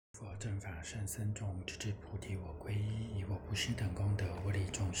正法圣僧众，直至菩提我归依，以我不施等功德，我利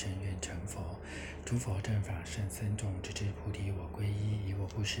众生愿成佛。诸佛正法圣僧众，直至菩提我归依，以我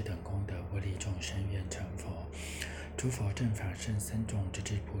不施等功德，我利众生愿成佛。诸佛正法圣僧众，直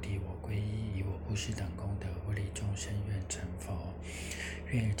至菩提我归依，以我不施等功德，我利众生愿成佛。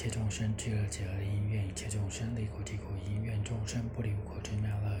愿一切众生俱乐极乐因，愿一切众生离苦即苦因，愿众生不离无苦之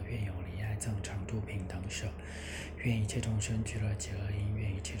妙乐，愿永离爱憎常住平等舍。愿一切众生俱乐极乐因，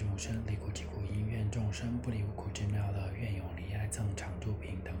愿一切众生离苦即苦因，愿众生不离无苦之妙乐，愿永离爱憎常住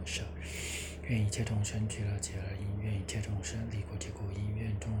平等舍。愿一切众生俱乐极乐因，愿一切众生离苦即苦因，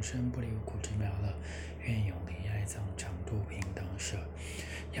愿众生不离无苦之妙乐，愿永离爱憎常住平等舍。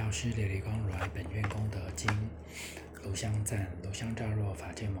药师琉璃光如来本愿功德经。炉香赞，炉香照若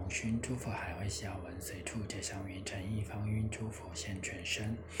法界蒙熏，诸佛海会晓闻，随处结香云，诚意方晕，诸佛现全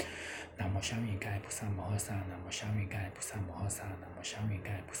身。南无香云盖菩萨摩诃萨，南无香云盖菩萨摩诃萨，南无香云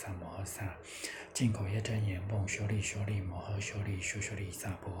盖菩萨摩诃萨。净口业真言，嗡修利修利摩诃修利修修利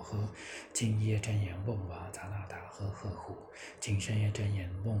萨婆诃。净业真言，嗡瓦杂那达呵呵呼。净身业真言，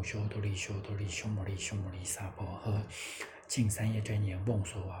嗡修多利修多利修摩利修摩利萨婆诃。净三业真言，嗡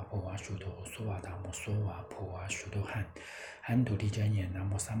梭瓦婆瓦殊陀梭瓦达摩梭瓦婆瓦殊陀汉。安土地真言，南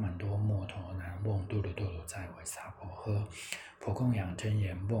无萨满多摩陀南，嗡度卢多卢在维萨婆诃。婆供养真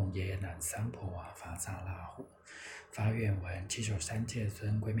言，嗡耶南三婆瓦法萨拉呼。发愿文：七首三界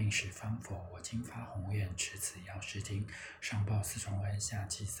尊，归命十方佛。我今发宏愿，持此药师经，上报四重恩，下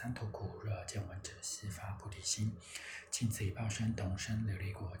济三途苦。若有见闻者，悉发菩提心。尽此一报身，同生琉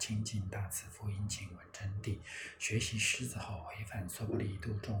璃国，清净大慈父，殷勤闻真谛。学习狮子后，回返娑婆利，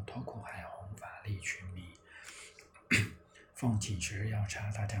度众脱苦海，弘法利群迷。奉请12药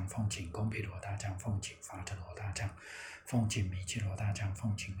叉大将，奉请宫毗罗大将，奉请法特罗大将，奉请弥契罗大将，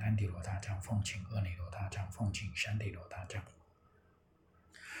奉请安迪罗大将，奉请厄尼罗大将，奉请山地罗大将，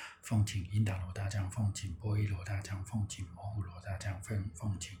奉请因达罗大将，奉请波伊罗大将，奉请摩呼罗大将，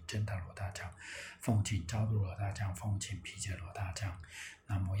奉请真达罗大将，奉请昭度罗大将，奉请毗羯罗大将。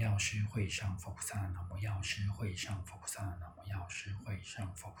南无药师会上佛菩萨，南无药师会上佛菩萨，南无药师会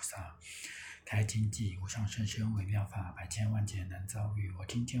上佛菩萨。开经记，无上甚深微妙法，百千万劫难遭遇。我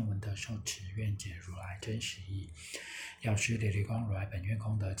今见闻得受持，愿解如来真实义。药师琉璃光如来本愿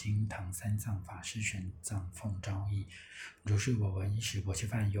功德经，唐三藏法师玄奘奉诏译。如是我闻，一时薄伽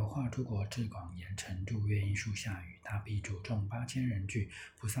梵游化诸国，至广严城住月因树下，与大比主众8000人俱，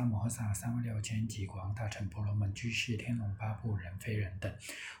菩萨摩诃萨36000及广大乘婆罗门居士天龙八部人非人等，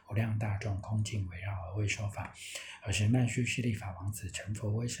无量大众空境围绕而为说法。尔时曼殊室利法王子成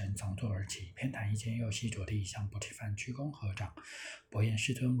佛威神，从座而起，偏袒一肩右膝着地，向薄伽梵鞠躬合掌，薄言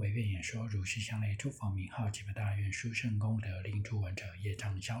世尊为愿演说，如是相类诸佛名号，几百大愿殊胜功德，令诸闻者业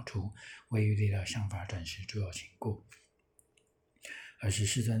障消除，为欲利乐相法转识诸有情故。尔时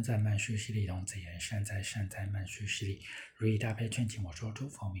世尊赞曼殊室利童子言：善哉善哉，曼殊室利，如以大悲劝请我说诸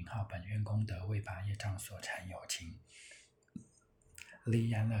佛名号，本愿功德，为拔业障所缠有情，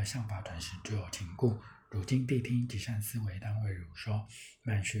利安乐相法转识诸有情故。汝今谛听，即善思维，当为汝说。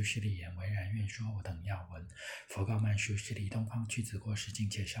曼殊室利言：唯然，愿说我等要闻。佛告曼殊室利：东方屈子过世境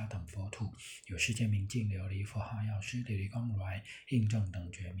界沙等佛土，有世间明镜琉璃，佛号药师琉璃光如来，印证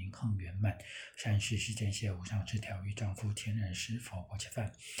等觉，名横圆满，善事世间谢无上智调御丈夫千人师佛薄伽梵。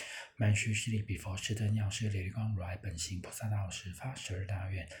曼殊室利，彼佛世尊药师琉璃光如来本行菩萨道时，发12大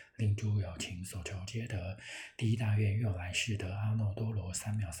愿，令诸有情所求皆得。第一大愿，愿来世得阿耨多罗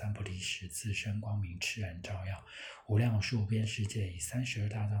三藐三菩提时，自身光明炽然照耀无量数边世界，以32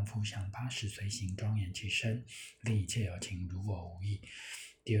大丈夫相80随行庄严其身，令一切有情如我无异。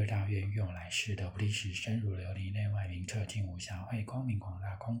第二大愿，愿我来世得菩提时，身如琉璃，内外明彻，净无瑕秽，光明广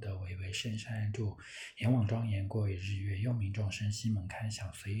大，功德巍巍，甚善安住，阎王庄严，过于日月，幽冥众生悉门开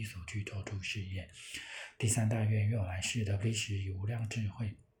晓，随意所具，做诸事业。第三大愿，愿我来世得菩提时，以无量智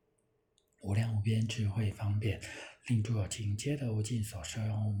慧，无量无边智慧方便，令诸有情皆得无尽所摄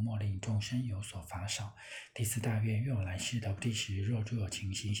用物，莫令众生有所乏少。第四大愿，愿我来世得菩提时，若诸有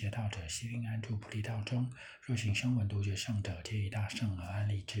情行邪道者，悉令安住菩提道中；若行声闻独觉圣者，皆以大圣而安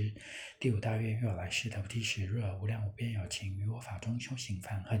立之。第五大愿，愿我来世得菩提时，若有无量无边有情于我法中修行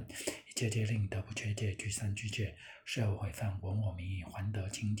犯恨，一切皆令得不缺戒，具三具戒，摄我毁犯，闻我名以还得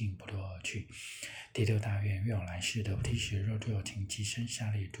清净不堕而去。第六大愿，愿我来世得菩提时，若诸有情其身下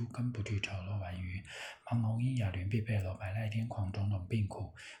列诸根不具丑陋顽愚，盲聋喑哑驴臂背瘨白赖癫狂种种病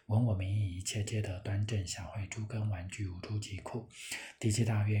苦，闻我名以一切皆得端正晓慧，诸根顽具无诸疾苦。第七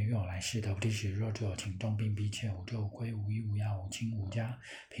大愿，愿我来世得菩提时，若诸有情重病逼切，无咒无归，无依无药，无亲无家，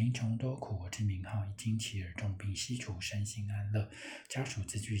贫穷多苦，我之名号一经其耳，重病悉除，身心安乐，家属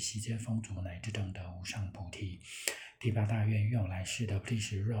自具悉皆丰足，乃至正得无上菩提。第八大愿，愿我来世得不离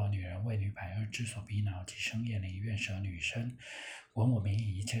时，若有女人为女百恶之所逼恼，即生厌离，愿舍女身，闻我名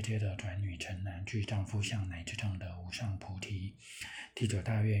以一切皆得转女成男，具丈夫相，乃至正得无上菩提。第九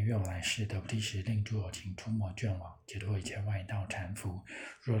大愿，愿我来世得不离时，令诸有情出没眷往，解脱一切外道缠缚。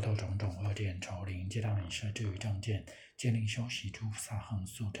若斗种种恶见愁灵，皆当以摄至于正见，皆令修习诸菩萨行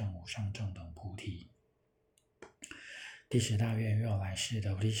速证无上正等菩提。第十大愿，愿我来世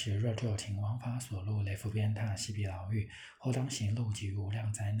得不离时，若诸有情枉法所录，累复鞭挞，悉彼牢狱，或当行路及无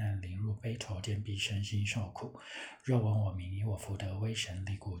量灾难，临入悲愁，见彼身心受苦。若闻我名，以我福德威神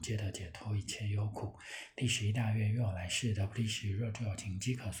力故，皆得解脱一切忧苦。第11大愿，愿我来世得不离时，若诸有情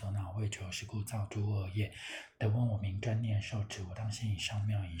饥渴所恼，为求是故造诸恶业，得闻我名，专念受持，我当先以上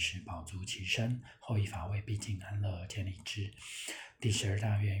妙饮食饱足其身，后以法味毕竟安乐而建立之。第12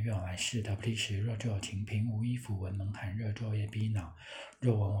大愿，愿我来世得不离时，若诸有情贫无衣服，闻冷寒热昼夜逼恼，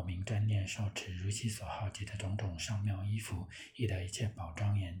若闻我名，专念受持，如其所好，即得种种上妙衣服，亦得一切宝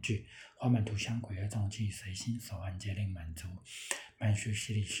庄严具，花满涂香鬼乐众伎，随心所愿，皆令满足。曼殊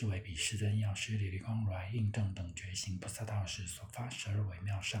室利是为彼世尊药师琉璃光如来印证等觉行菩萨道时所发12微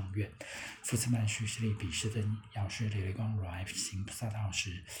妙上愿。复次曼殊室利彼世尊药师琉璃光如来行菩萨道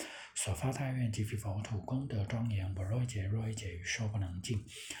时所发大愿，即彼佛土功德庄严，我若一劫若一劫余寿不能尽。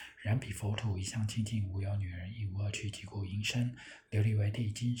然彼佛土一向清净，无有女人，亦无恶趣，即故因身琉璃为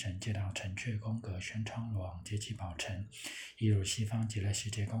地，精神界道城阙宫阁轩窗罗网，皆其宝城，亦如西方极乐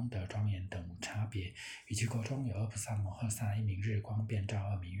世界功德庄严等无差别。于其国中有二菩萨摩诃萨，一名日光遍照，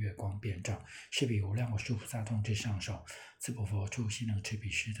二名月光遍照，是彼无量无数菩萨众之上首。此普佛处悉能持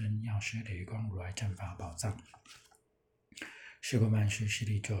彼世尊药师琉璃光如来正法宝藏。是故曼殊室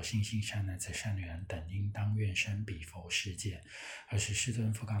利诸有信心善男子善女人等，应当愿生彼佛世界。尔时世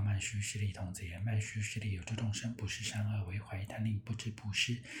尊复告曼殊室利童子言：曼殊室利，有诸众生不是善恶为怀贪吝不知布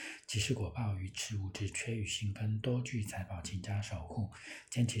施，即是果报愚痴无知，缺于性根，多具财宝勤加守护，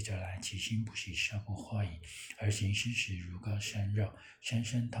见其者来，其心不喜摄不获矣。而行施时如割生肉，深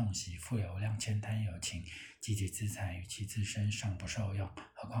深痛惜，复有量千贪有情，积极资财与其自身尚不受用，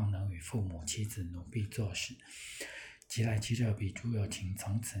何况能与父母妻子奴婢作使。即来其者，彼诸有情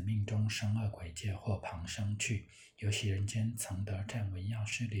从此命中生恶鬼界，或旁生去。有喜人间曾得暂闻药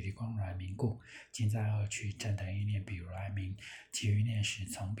师琉璃光如来名故，今在恶趣暂得一念彼如来名，其余念时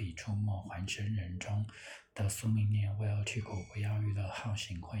从彼出没，还生人中，得宿命念，为恶趣苦，不要欲乐，好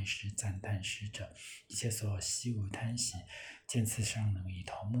行会施，赞叹施者，一切所有悉无贪喜。见次尚能以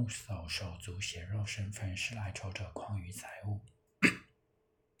头目手手足血肉身份施来求者，况于财物。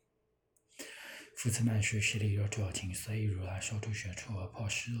复次曼殊室利，若诸有情虽以如来受诸学处而破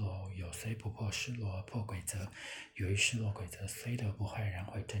失罗，有虽不破失罗而破鬼则，有于失罗鬼则虽得不坏，然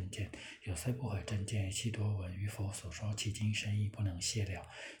毁正见，有虽不毁正见，其多闻于佛所说其经深义不能泄了，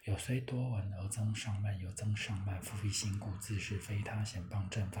有虽多闻而增上慢，有增上慢，复辟心故，自是非他贤谤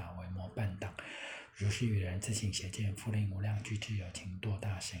正法，为魔伴党。如是与人自行邪见，复令无量具之有情堕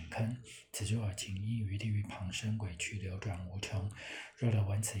大险坑。此诸有情因于地狱旁生鬼趣，流转无穷。若得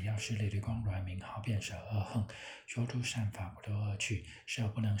闻此药师琉璃光如来名号，便舍恶恨，修诸善法，不堕恶趣。是而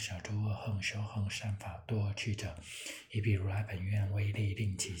不能舍诸恶恨，修恨善法，堕恶趣者，以彼如来本愿威力，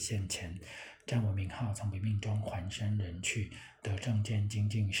令其现前。暂闻名号，从彼命中还生人去，得正见精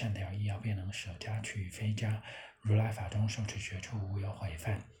进善调意要，便能舍家去非家。如来法中受持学处，无有毁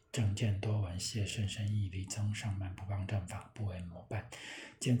犯。正见多闻谢甚深义，力增上慢，不谤正法，不为魔伴。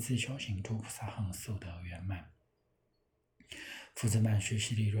见次修行诸菩萨行速得圆满。复次曼殊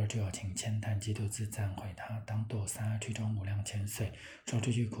室利，若诸有情千叹嫉妒自赞毁他，当堕三恶趣中无量千岁，受诸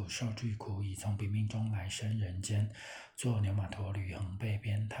具苦，受具苦已，从彼命中来生人间，作牛马驼驴，横被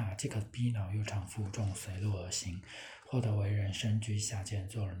鞭挞，即可逼恼，又常负重随路而行。或得为人身居下贱，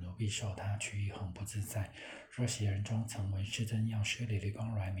做人奴婢受他取，亦恒不自在。若其人中曾闻世尊药师琉璃光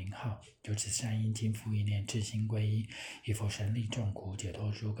如来名号，由此善因今复一念，至心皈依，以佛神力众苦，解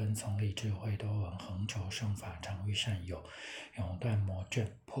脱诸根从力，智慧多闻，恒求圣法，常遇善友，永断魔障，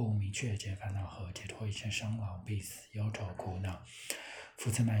破无明确，解烦恼河，解脱一切生老病死忧愁苦恼。复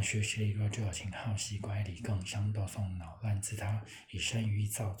次曼殊室利，若诸有情好习乖离，更相斗讼恼乱自他，以身语意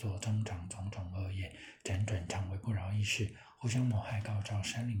造作，增长种种恶业，辗转常为不饶益事，互相谋害，告召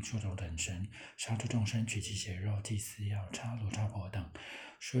山林树种等神，杀诸众生，取其血肉，祭司药叉罗刹婆等，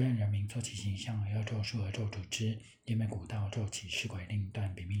书愿人民作其形象，而要咒术而咒诅之，因为古道咒起是鬼，令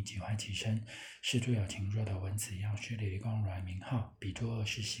断彼命，即坏其身。是诸有情若得闻此药师琉璃光如来名号，彼诸恶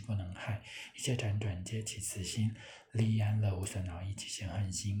事悉不能害，一切辗转皆起慈心，利益安乐，无损恼意，及嫌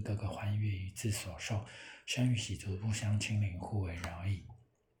恨心，个个欢悦于自所受，生与喜足不相侵凌，互为饶益。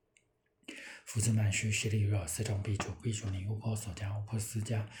夫子曼须势利若四种必主，必主尼巫婆所加巫婆私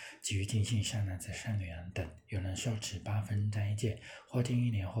家，给予尽信善男子善女人等，有人受持8分斋戒，或定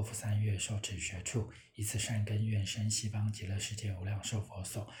1年，或复3月，受持学处，以此善根愿生西方极乐世界无量寿佛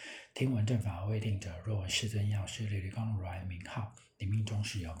所。听闻正法未定者，若闻世尊药师琉璃光如来名号，你命中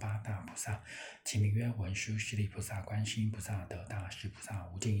时有8大菩萨，其名曰文殊师利菩萨、观世音菩萨、得大士菩萨、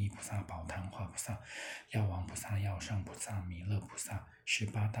无尽意菩萨、宝昙化菩萨、药王菩萨、药上菩萨、弥勒菩萨，是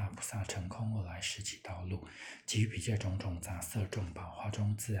8大菩萨乘空而来示其道路，给予彼界种种杂色众宝花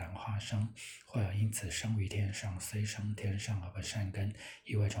中自然花生，或有因此生于天上，虽生天上而不善根，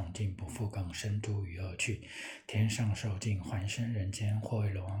亦为崇敬不复更生诸于恶趣，天上受尽还生人间，或为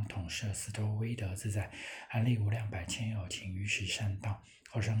龙王统摄四周威德自在，安立无量百千有情于十善道，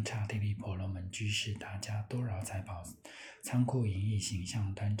或生刹帝利婆罗门居士大家多饶财宝仓库盈溢，形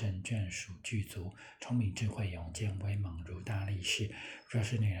象端正，眷属具足，聪明智慧勇健威猛如大力士。若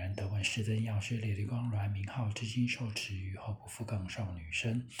是女人得闻世尊药师琉璃光如来名号，至今受持，于后不复更受女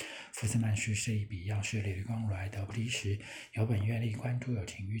身。夫子曼须是以彼药师琉璃光如来得不离时，有本愿力观诸有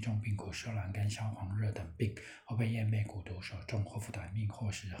情欲重病苦、受阑干消黄热等病，或被焰魅蛊毒所中，或复短命，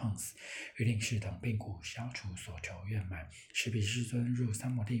或是横死，欲令是等病苦消除，所求愿满。是彼世尊入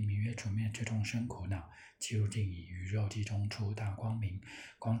三摩地，名曰除灭之众生苦恼，即入定已，于肉髻中出大光明，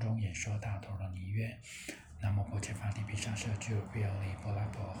光中演说大陀罗尼曰：南无婆伽伐帝毗沙舍俱卢毕欧利波拉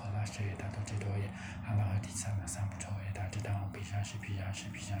婆诃拉舍耶大多吉多耶阿拉诃提萨那三不抽耶大智大王毗沙舍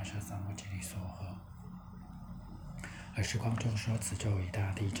三摩吉利所诃。而是光中说此咒语，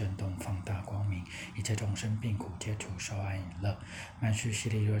大地震动，放大光明，一切众生病苦皆除，受安隐乐。曼须悉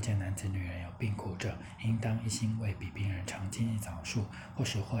利若见男子女人有病苦者，应当一心为彼病人常经一枣树，或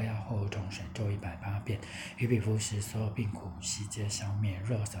食或药，或种水，咒108遍，于彼服食，所有病苦悉皆消灭。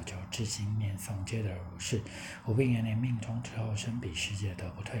若所求至心念诵，皆得如是。无病延年命终之后，生彼世界，得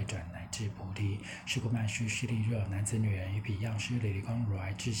不退转，乃至菩提。是故曼须悉利若男子女人于彼药师琉璃光如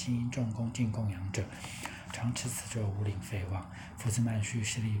来至心因众恭敬供养者，常持此咒无领废忘。夫子曼须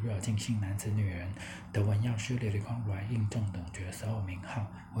悉利若尽信男子女人得闻药师琉璃光如来应众等觉所有名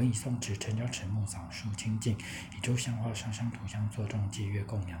号，闻以诵持，成就持木枣树清净，以诸香花烧香涂香作众伎乐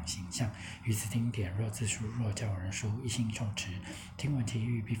供养形象。于此经典若自书若教人书，一心受持，听闻其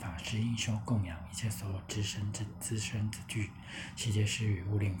欲必法师应修供养，一切所有资身之具，悉皆施于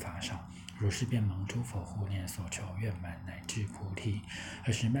无领法上。如是便蒙诸佛护念，所求愿满，乃至菩提。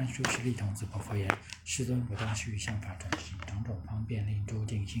尔时曼殊室利童子婆佛言：世尊，我当须臾向法转行，种种方便，令诸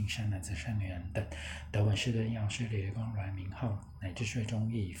尽信善男子善女人等得闻世尊药师琉璃光如来名号，乃至睡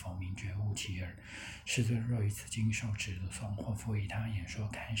中亦以佛名觉悟其耳。世尊若于此经受持读诵，或复以他演说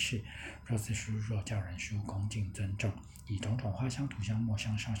开示，若自书若教人书，恭敬尊重，以种种花香涂香末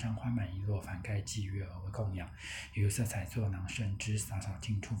香烧香花满璎珞梵盖伎乐而为供养，由色彩作囊盛之，洒扫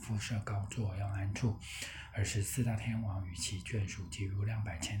净处，敷设高座要安处。尔时4大天王与其眷属及无量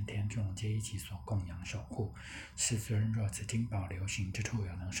百千天众，皆一起所供养守护。世尊若此经宝流行之处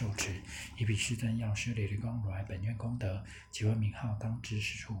有能受持，以彼世尊药师琉璃光如来本愿功德，即闻名号，当知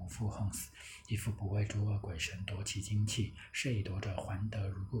是处无复横死，亦复不为诸恶鬼神夺其精气，是以夺者还得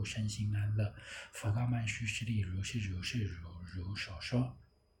如故身心安乐。佛告曼须室利：如所说。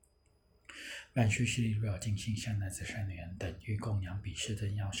曼须室利若有尽信善男子善女人等欲供养彼世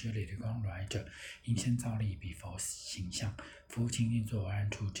尊药师琉璃光如来者，应先造立彼佛形象，敷清净座而安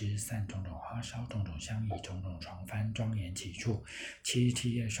处之，散种种花烧，种种香以种种床幡庄严其处。7日7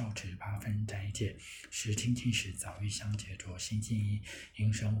夜受持8分斋戒，时清净时早欲香洁着，心净一，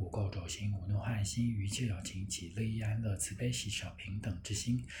应生无垢浊心，无怒害心，于一切有情起乐意安乐慈悲喜舍平等之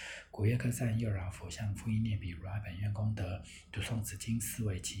心。古月克赞右饶佛像，复应念彼如来本愿功德，读诵此经，思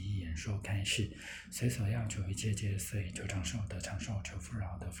维其意，演说开示，随所要求一切皆遂。求长寿得长寿，求富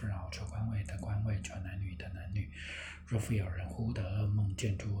饶得富饶，求官位得官位，求男女得男女。若复有人忽得噩梦，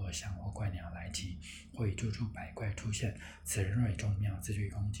见诸恶相，或怪鸟来袭，或以诸处百怪出现，此人若以众妙自具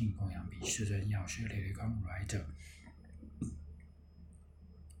恭敬供养彼世尊药师琉璃光如来者，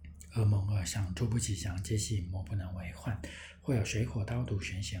噩梦恶相诸不吉祥，皆悉莫不能为患。或有水火刀毒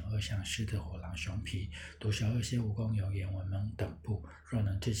玄险恶相，狮子火狼熊皮毒蛇恶蝎蜈蚣有眼蚊虻等部，若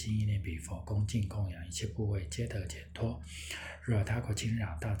能至心意念彼佛，恭敬供养，一切部位皆得解脱。若有他国侵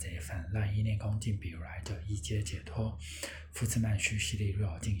扰盗贼反乱，意念恭敬彼如来者，亦皆解脱。夫子曼须室利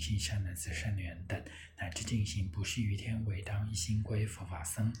若有尽信善男子善女人等，乃至尽行不是于天，唯当一心归佛法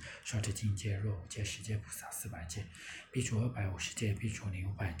僧，受持境界若5戒10戒菩萨400戒，必除250戒，必除尼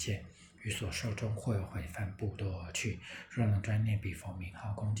500戒。于所受中或有毁犯，不多而去。若能专念彼佛名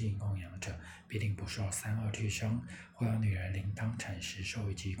号，恭敬供养者，必定不受3恶趣生，或有女人临当产时受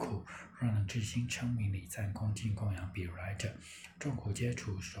于疾苦，若能至心称名礼赞恭敬供养比如来者，众苦皆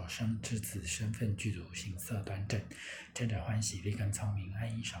除，所生之子身份具足，形色端正，见者欢喜，立根聪明，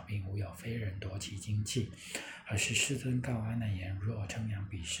安隐少病，无有非人夺其精气。尔时世尊告阿难言：如我称扬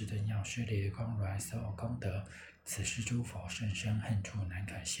彼世尊药师琉璃光如来所有功德，此世诸佛甚深恨处，难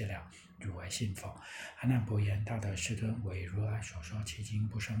可谢了。汝为信否？阿难不言：大德世尊，为如来所说其经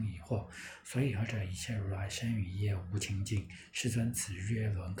不生疑惑，所以何者一切如来身语业无情境。世尊，此日月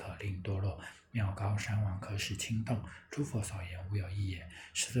轮可令堕落，妙高山王可使轻动，诸佛所言无有异也。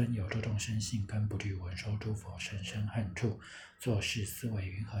世尊，有诸众生信根不具，闻说诸佛甚深恨处，作是思维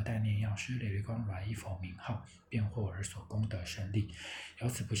云何但念药师琉璃光如来一佛名号，便获而所功德胜利。由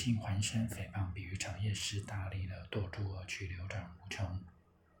此不信还身诽谤，比喻长夜时大力的堕诸恶趣，流转无穷。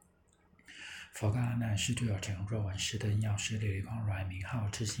佛告阿难：是诸有情，若闻世尊药师琉璃光如来名号，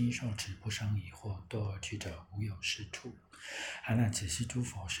至心受持，不生疑惑，堕恶趣者，无有是处。阿难，此是诸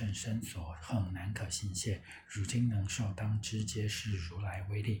佛甚深所恨，难可信谢。如今能受当知，皆是如来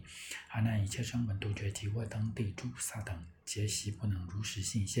威力。阿难，一切声闻独觉及未登地诸菩萨等，皆悉不能如实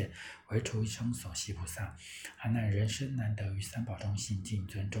信谢，唯除一生所系菩萨。阿难，人生难得，于三宝中信敬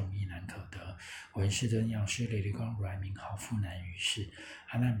尊重，亦难可得。闻世尊药师琉璃光如来名号，复难于世。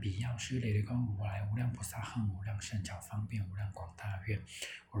阿难，彼药师琉璃光如来无量菩萨恨，无量善巧方便，无量广大愿。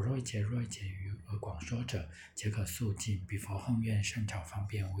我若一劫于而广说者，皆可速尽。彼佛恨愿善巧方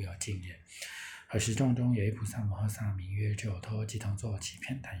便，无有尽也。尔时众中有一菩萨摩诃萨，名曰救脱，即同坐其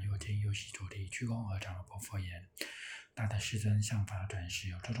偏袒右肩，右膝着地，鞠躬而长而佛言：大德世尊，相法转世，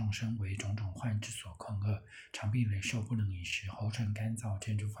有诸众生为种种患之所困厄，常病羸瘦，不能饮食，喉唇干燥，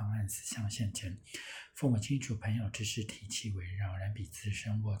见诸方暗死相现前。父母亲属朋友之事，提气围绕，然彼自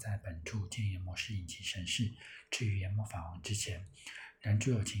身卧在本处，见阎魔士引其神识，至于阎魔法王之前。然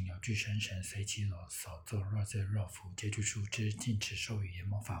诸有情有具身神，随其所作若醉若服，皆具书之，尽持授予阎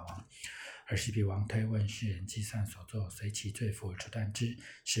魔法王。尔时彼王推问世人计算所作，随其罪福而除断之。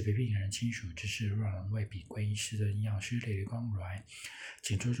使彼病人亲属之事，若能为彼皈依世尊药师琉璃光如来，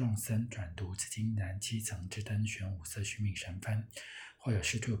请诸众僧转读此经，燃7层之灯，悬5色须弥神幡。或有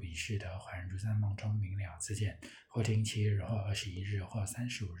施助彼世得还，如在梦中明了自见，或听7日，或21日，或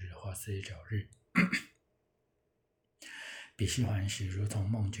35日，或49日。彼世还时，如从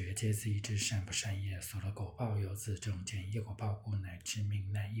梦觉，皆自意知善不善业，所得果报犹自正见，业果报故，乃至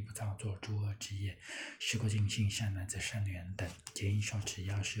命难，亦不造作诸恶之业。是故尽信善男子、善女人等，皆应受持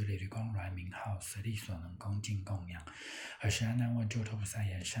药师琉璃光如来名号，随力所能恭敬供养。尔时阿难问救脱菩萨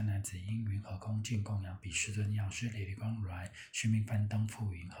言：善男子应云何恭敬供养彼世尊药师琉璃光如来？须弥幡灯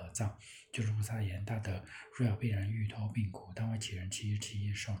复云何造？救脱菩萨言：大德，若有病人欲脱病苦，当为其人7日7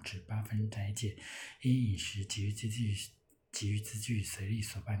夜受持8分斋戒，因饮食给予资具随力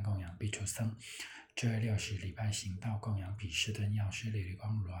所办供养必出僧。这月60礼拜行道供养彼世尊药师琉璃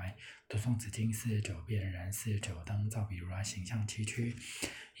光如来，读诵此经49遍，燃49灯，造彼如来形象7躯，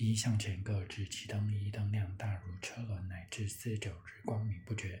一向前各置其灯，一灯亮大如车轮，乃至49日光明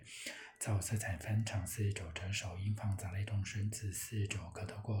不绝。造色彩幡长49折手，应放杂类众生自49可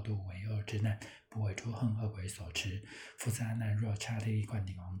得过度为恶之难，不为诸恨恶鬼所持。复次阿难，若刹帝利灌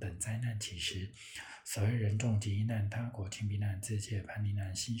顶王等灾难起时，所谓人众及一难、他国轻避难、自界叛逆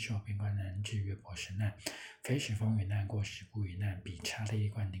难、心受边关难、至月薄食难，非时风雨难，过时不雨难，彼刹帝利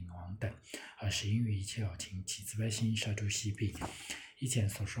灌顶王等，尔时应于一切有情起慈悲心，摄诸悉避。以前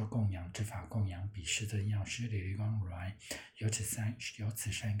所说供养之法，供养彼世尊药师琉璃光如来，有此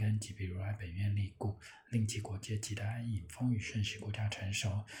善根及彼如来本愿力故，令其国界极得安隐，风雨顺时，国家成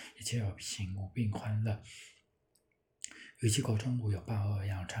熟，一切有情无病欢乐。于其国中无有暴恶、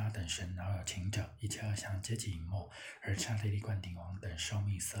药叉等神恼有情者，一切恶相皆即隐没，而刹帝利灌顶王等寿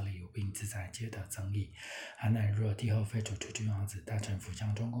命色力无病自在，皆得增益。阿难，若帝后非主出君王子、大臣辅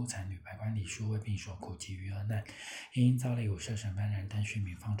将、中宫才女、百官礼数为病所苦及于恶难，因造力五摄神幡燃灯须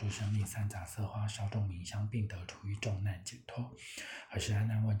弥，放诸生命，散杂色花，烧众冥香，并得除于众难解脱。尔时阿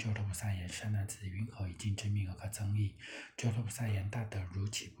难问救脱菩萨言：善男子，云何以尽之命而可增益？救脱菩萨言：大德，如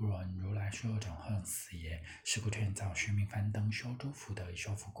岂不闻如来说种恨死也？是故劝造须弥幡灯，修诸福德以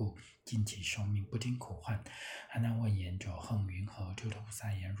修福故，尽其寿命，不经苦患。阿难问言：久恨云何？救脱菩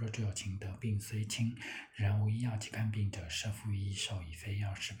萨言：若诸有情得病虽轻，然无医药及看病者，设复医受以非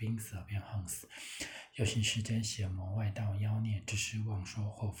药，使病死而便横死。又行世间邪魔外道妖孽之事，妄说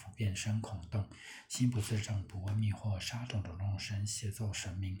祸福，变生恐动，心不自正，不问密惑，杀种种众生，邪咒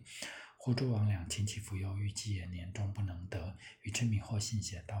神明，或诸王两亲戚复忧，欲计也，年终不能得，于知名或信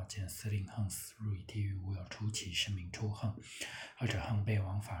邪道见司令横死，入以地狱，无有出其，是名出横。二者横被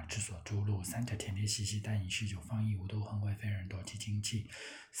王法之所诛戮，三者田猎嬉戏，但以嗜酒放逸，无度横为非人夺其精气。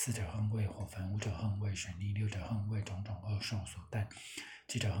四者横为火焚，五者横为水逆，六者横为种种恶兽所啖。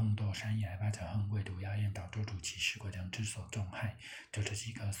七者横堕山崖，八者横为毒鸦焰导捉主其食鬼等之所重害。九者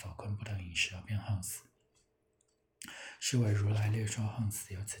饥渴所困，不得饮食而便横死。是为如来略说横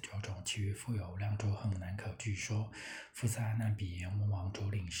死有此9种，其余复有无量诸横，难可具说。复次阿难比阎魔王主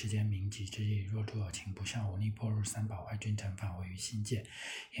领世间民集之意，若诸有情不孝忤逆，破入三宝坏君臣法，毁于心界。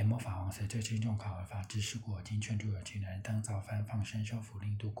阎魔法王随这轻重考而罚之。是故我今劝诸有情人，当造番放生修福，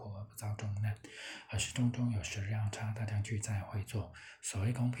令度苦而不遭重难。尔时中有12药叉大将俱在会坐。所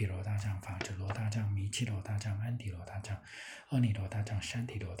谓宫毗罗大将、法指罗大将、弥七罗大将、安提罗大将、阿尼罗大将、山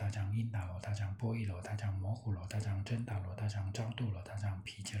提罗大将、因达罗大将、波伊罗大将、摩呼罗大将、真达罗大将、昭度罗大将、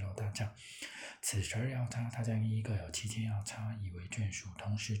毗揭罗大将。此12药叉大将一各有7000药叉，以为眷属，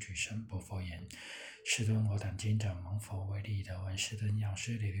同时举身薄佛言：世尊，我等今者蒙佛为利，得闻世尊药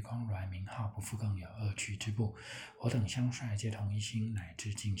师琉璃光如来名号，不复更有恶趣之怖。我等相率，皆同一心，乃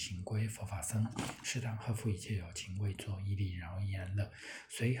至尽行归佛法僧。适当呵护一切有情，为作义利，饶益安乐。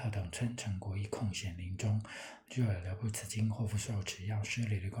随何等称成国一空显临终。若有留不此经，或复受持药师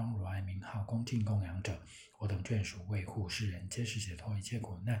琉璃光如来名号，恭敬供养者，我等眷属为护世人，皆是解脱一切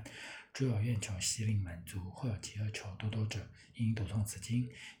苦难。诸有愿求悉令满足，或有极恶求多者，应读诵此经，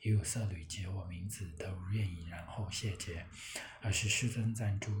以五色履结我名字，得如愿已，然后谢结。尔时世尊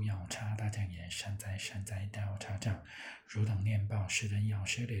赞诸药叉大将言：善哉善哉，大药叉将！汝等念报世尊药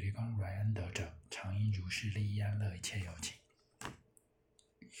师琉璃光如来恩德者，常因如是利益安乐一切有情。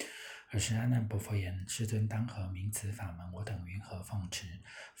尔时阿难白佛言：世尊当何名此法门？我等云何奉持？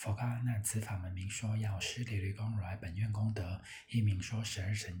佛告阿难：此法门名说药师琉璃光如来本愿功德，亦名说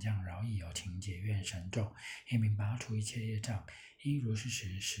12神将饶益有情解愿神咒，亦名拔除一切业障。因如是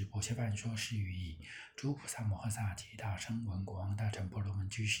时，婆伽梵说是语矣。诸菩萨摩诃萨及大声闻国王大臣婆罗门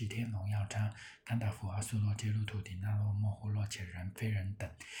居士天龙药叉甘达夫阿苏洛揭路土底那洛摩呼洛且人非人等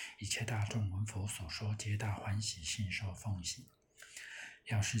一切大众闻佛所说，皆大欢喜，信受奉行。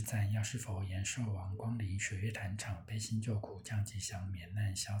药师赞：药师佛言：寿王光临雪月坛场，悲心救苦，降吉祥，免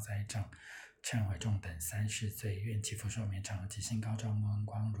难消灾障，忏悔众等3世罪，愿祈福寿绵长，吉星高照，莫恩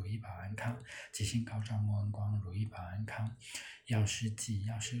光，如意保安康。吉星高照，莫恩光，如意保安康。药师偈：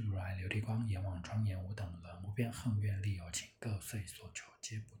药师如来琉璃光，眼往庄严无等伦，无边恨愿利有情，各遂所求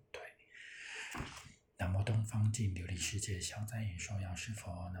皆不退。南无东方净琉璃世界消灾延寿药师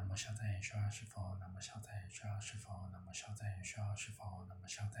佛，南无消灾延寿药师佛，南无消灾延寿药师佛，南无消灾延寿药师佛，南无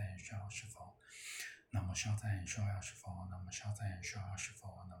消灾延寿药师佛，南无消灾延寿药师佛，南无消灾延寿药师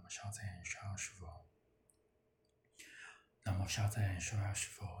佛，南无消灾延寿药师佛，南无消灾延寿药师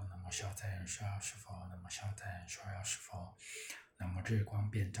佛，南无消灾延寿药师佛，南无消灾延寿药师佛，南无日光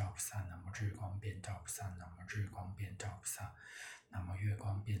遍照菩萨，南无日光遍照菩萨，南无日光遍照菩萨。南无月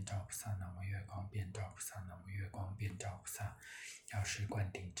光遍照菩萨，南无月光遍照菩萨，南无月光遍照菩萨。药师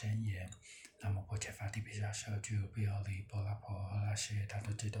灌顶真言：南无婆伽伐帝毗沙舍俱卢毗欧离波拉婆诃拉舍耶达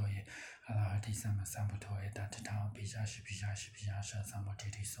多智多耶阿拉哈提萨摩萨婆陀耶达智他毗沙舍毗沙舍毗沙舍萨摩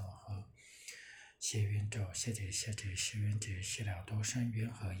提提娑诃。谢冤咒：谢结谢结谢冤结，谢了多生冤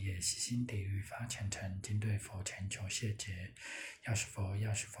和业，悉心地律发虔诚，今对佛前求谢结。药师佛，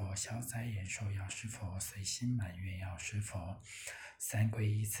药师佛，消灾延寿药师佛，随心满愿药师佛。3皈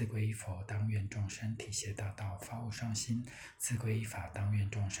依，次皈依佛，当愿众生体谢大道，发无上心；次皈依法，当愿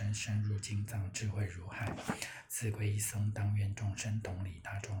众生深入经藏，智慧如海；次皈依僧，当愿众生懂理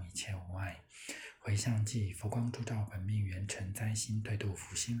大众，一切无碍。回向偈：佛光烛照本命圆成灾心，对度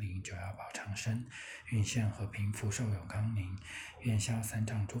福心灵，久要保长生，愿现和平福寿永康宁，愿消3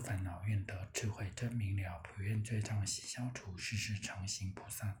障诸烦恼，愿得智慧真明了，普愿罪障悉消除，世世常行菩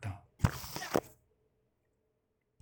萨道。